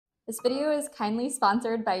This video is kindly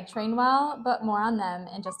sponsored by Trainwell, but more on them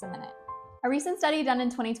in just a minute. A recent study done in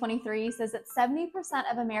 2023 says that 70%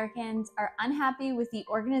 of Americans are unhappy with the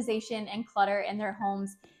organization and clutter in their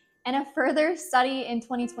homes. And a further study in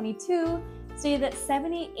 2022 stated that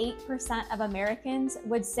 78% of Americans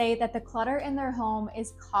would say that the clutter in their home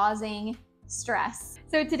is causing stress.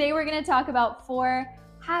 So today we're going to talk about 4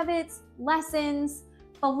 habits, lessons,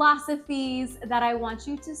 philosophies that I want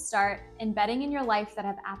you to start embedding in your life that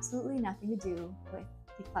have absolutely nothing to do with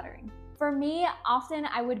decluttering. For me, often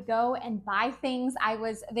I would go and buy things. I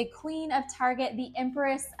was the queen of Target, the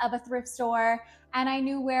empress of a thrift store, and I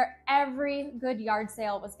knew where every good yard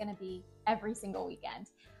sale was going to be every single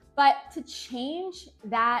weekend. But to change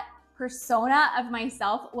that persona of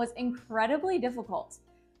myself was incredibly difficult.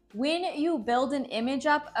 When you build an image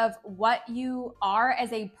up of what you are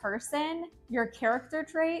as a person, your character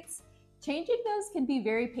traits, changing those can be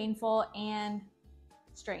very painful and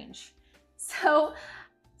strange. So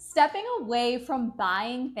stepping away from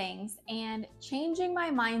buying things and changing my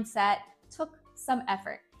mindset took some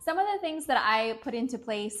effort. Some of the things that I put into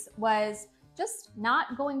place was just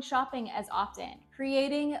not going shopping as often,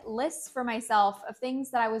 creating lists for myself of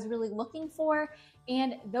things that I was really looking for,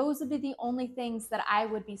 and those would be the only things that I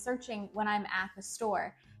would be searching when I'm at the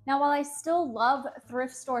store. Now, while I still love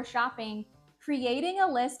thrift store shopping, creating a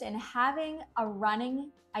list and having a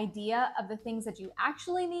running idea of the things that you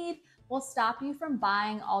actually need will stop you from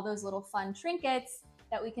buying all those little fun trinkets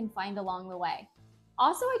that we can find along the way.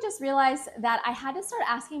 Also, I just realized that I had to start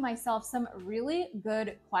asking myself some really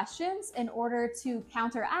good questions in order to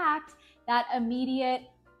counteract that immediate,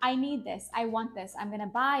 I need this, I want this, I'm gonna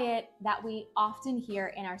buy it, that we often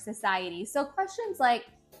hear in our society. So questions like,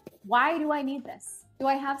 why do I need this? Do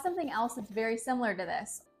I have something else that's very similar to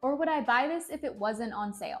this? Or would I buy this if it wasn't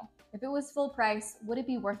on sale? If it was full price, would it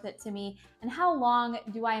be worth it to me? And how long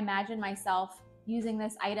do I imagine myself using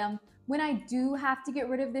this item? When I do have to get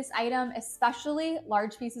rid of this item, especially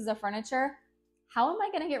large pieces of furniture, how am I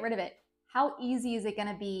gonna get rid of it? How easy is it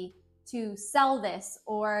gonna be to sell this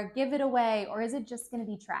or give it away, or is it just gonna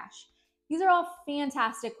be trash? These are all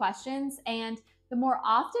fantastic questions, and the more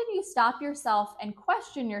often you stop yourself and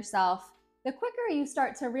question yourself, the quicker you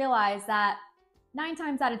start to realize that 9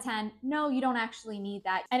 times out of 10, no, you don't actually need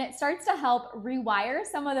that. And it starts to help rewire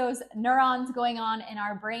some of those neurons going on in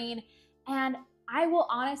our brain. And I will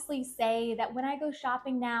honestly say that when I go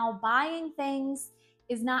shopping now, buying things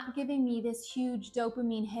is not giving me this huge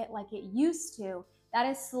dopamine hit like it used to. That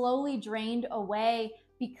is slowly drained away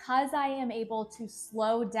because I am able to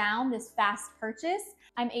slow down this fast purchase.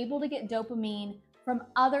 I'm able to get dopamine from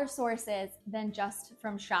other sources than just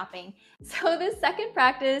from shopping. So this second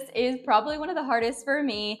practice is probably one of the hardest for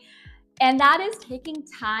me, and that is taking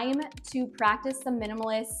time to practice some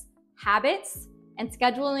minimalist habits and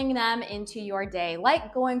scheduling them into your day,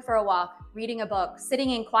 like going for a walk, reading a book,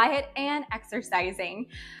 sitting in quiet, and exercising.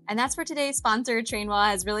 And that's where today's sponsor, Trainwell,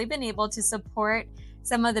 has really been able to support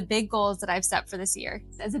some of the big goals that I've set for this year.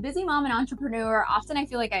 As a busy mom and entrepreneur, often I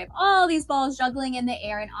feel like I have all these balls juggling in the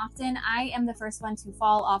air, and often I am the first one to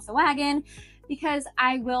fall off the wagon because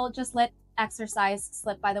I will just let exercise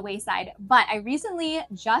slip by the wayside. But I recently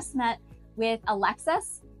just met with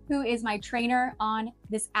Alexis, who is my trainer on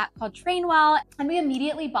this app called Trainwell. And we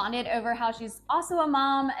immediately bonded over how she's also a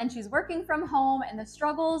mom and she's working from home and the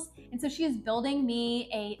struggles. And so she is building me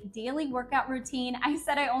a daily workout routine. I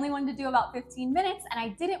said I only wanted to do about 15 minutes and I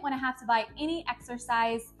didn't want to have to buy any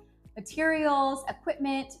exercise materials,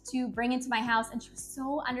 equipment to bring into my house. And she was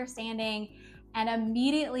so understanding and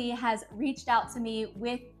immediately has reached out to me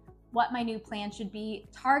with what my new plan should be,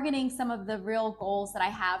 targeting some of the real goals that I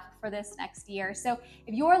have for this next year. So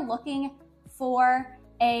if you're looking for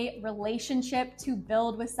a relationship to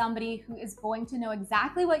build with somebody who is going to know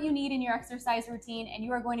exactly what you need in your exercise routine, and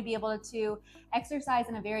you are going to be able to exercise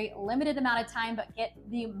in a very limited amount of time but get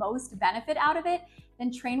the most benefit out of it, then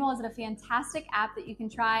Trainwell is a fantastic app that you can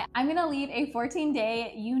try. I'm gonna leave a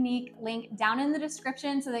 14-day unique link down in the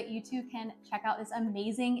description so that you too can check out this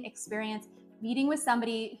amazing experience meeting with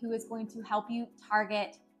somebody who is going to help you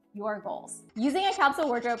target your goals. Using a capsule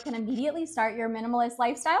wardrobe can immediately start your minimalist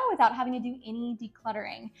lifestyle without having to do any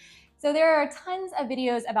decluttering. So there are tons of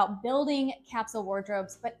videos about building capsule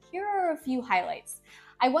wardrobes, but here are a few highlights.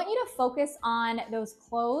 I want you to focus on those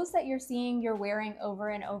clothes that you're seeing you're wearing over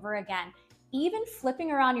and over again. Even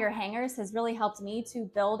flipping around your hangers has really helped me to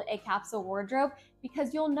build a capsule wardrobe,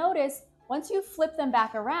 because you'll notice once you flip them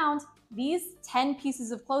back around, these 10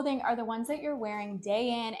 pieces of clothing are the ones that you're wearing day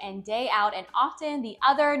in and day out, and often the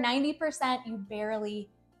other 90% you barely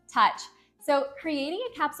touch. So creating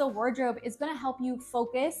a capsule wardrobe is going to help you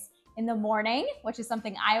focus in the morning, which is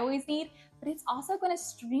something I always need, but it's also going to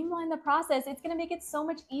streamline the process. It's going to make it so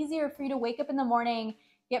much easier for you to wake up in the morning,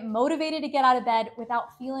 get motivated to get out of bed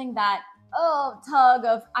without feeling that tug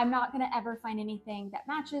of I'm not going to ever find anything that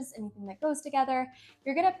matches, anything that goes together.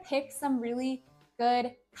 You're going to pick some really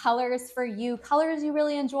good colors for you, colors you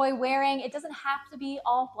really enjoy wearing. It doesn't have to be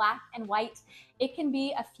all black and white. It can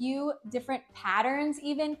be a few different patterns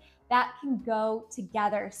even that can go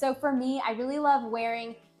together. So for me, I really love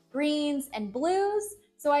wearing greens and blues.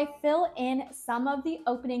 So I fill in some of the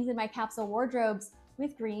openings in my capsule wardrobes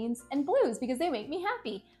with greens and blues because they make me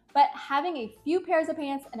happy. But having a few pairs of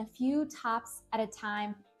pants and a few tops at a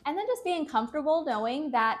time, and then just being comfortable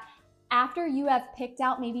knowing that after you have picked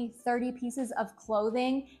out maybe 30 pieces of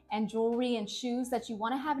clothing and jewelry and shoes that you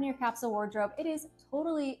want to have in your capsule wardrobe, it is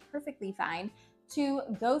totally perfectly fine to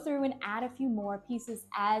go through and add a few more pieces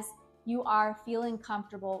as you are feeling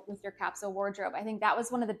comfortable with your capsule wardrobe. I think that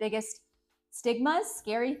was one of the biggest stigmas,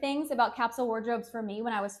 scary things about capsule wardrobes for me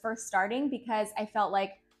when I was first starting, because I felt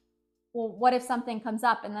like, well, what if something comes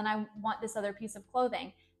up and then I want this other piece of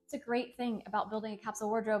clothing? It's a great thing about building a capsule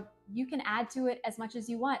wardrobe. You can add to it as much as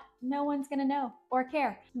you want. No one's gonna know or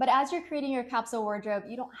care. But as you're creating your capsule wardrobe,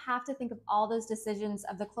 you don't have to think of all those decisions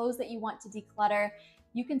of the clothes that you want to declutter.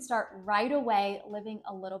 You can start right away living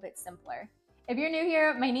a little bit simpler. If you're new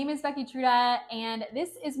here, my name is Becky Truda, and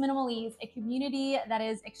this is Minimalist, a community that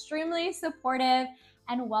is extremely supportive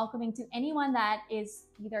and welcoming to anyone that is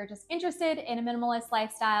either just interested in a minimalist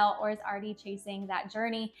lifestyle or is already chasing that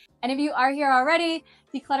journey. And if you are here already,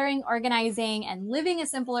 decluttering, organizing, and living a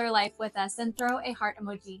simpler life with us, then throw a heart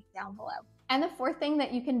emoji down below. And the fourth thing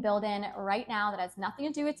that you can build in right now that has nothing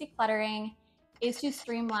to do with decluttering is to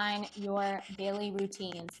streamline your daily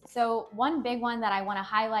routines. So one big one that I want to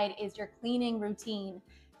highlight is your cleaning routine.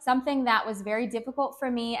 Something that was very difficult for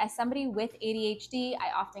me as somebody with ADHD.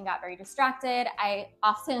 I often got very distracted. I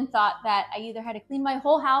often thought that I either had to clean my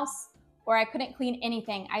whole house or I couldn't clean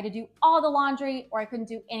anything. I had to do all the laundry or I couldn't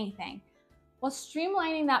do anything. Well,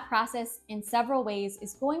 streamlining that process in several ways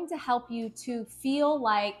is going to help you to feel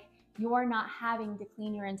like you're not having to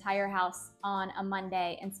clean your entire house on a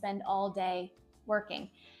Monday and spend all day working.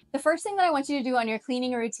 The first thing that I want you to do on your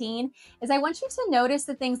cleaning routine is I want you to notice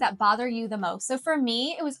the things that bother you the most. So for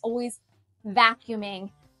me, it was always vacuuming.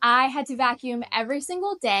 I had to vacuum every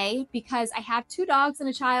single day because I have 2 dogs and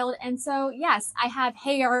a child. And so yes, I have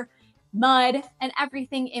hair, mud, and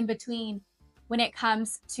everything in between when it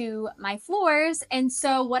comes to my floors. And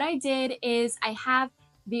so what I did is I have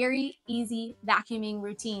very easy vacuuming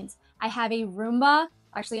routines. I have a Roomba,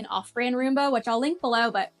 actually an off-brand Roomba, which I'll link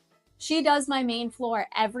below, but she does my main floor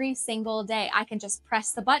every single day. I can just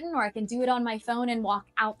press the button or I can do it on my phone and walk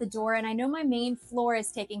out the door, and I know my main floor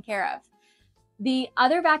is taken care of. The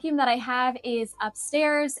other vacuum that I have is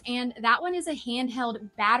upstairs, and that one is a handheld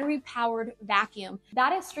battery-powered vacuum.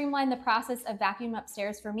 That has streamlined the process of vacuum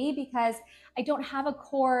upstairs for me because I don't have a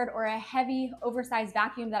cord or a heavy oversized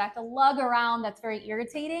vacuum that I have to lug around that's very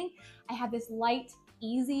irritating. I have this light,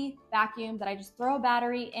 easy vacuum that I just throw a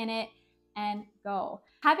battery in it and go.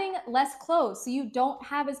 Having less clothes so you don't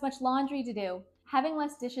have as much laundry to do. Having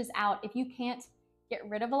less dishes out. If you can't get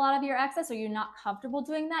rid of a lot of your excess or you're not comfortable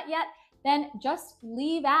doing that yet, then just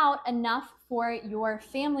leave out enough for your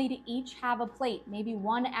family to each have a plate, maybe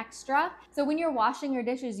one extra. So when you're washing your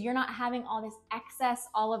dishes, you're not having all this excess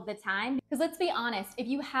all of the time. Because let's be honest, if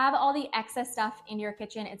you have all the excess stuff in your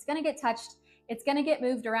kitchen, it's gonna get touched, it's gonna get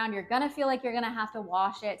moved around, you're gonna feel like you're gonna have to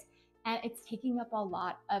wash it, and it's taking up a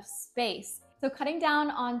lot of space. So cutting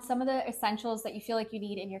down on some of the essentials that you feel like you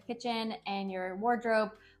need in your kitchen and your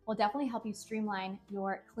wardrobe will definitely help you streamline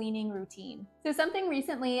your cleaning routine. So something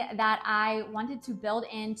recently that I wanted to build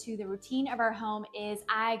into the routine of our home is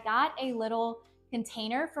I got a little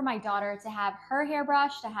container for my daughter to have her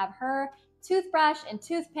hairbrush, to have her toothbrush and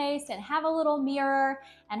toothpaste, and have a little mirror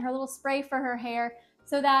and her little spray for her hair,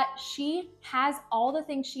 so that she has all the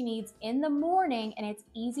things she needs in the morning and it's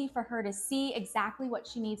easy for her to see exactly what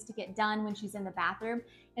she needs to get done when she's in the bathroom,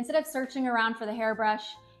 instead of searching around for the hairbrush.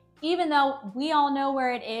 Even though we all know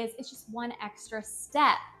where it is, it's just one extra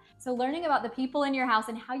step. So learning about the people in your house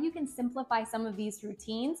and how you can simplify some of these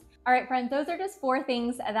routines. All right, friends, those are just 4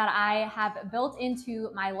 things that I have built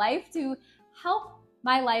into my life to help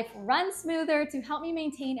my life run smoother, to help me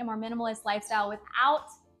maintain a more minimalist lifestyle without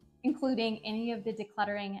including any of the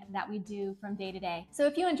decluttering that we do from day to day. So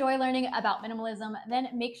if you enjoy learning about minimalism, then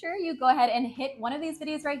make sure you go ahead and hit one of these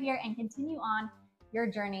videos right here and continue on your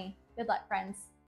journey. Good luck, friends.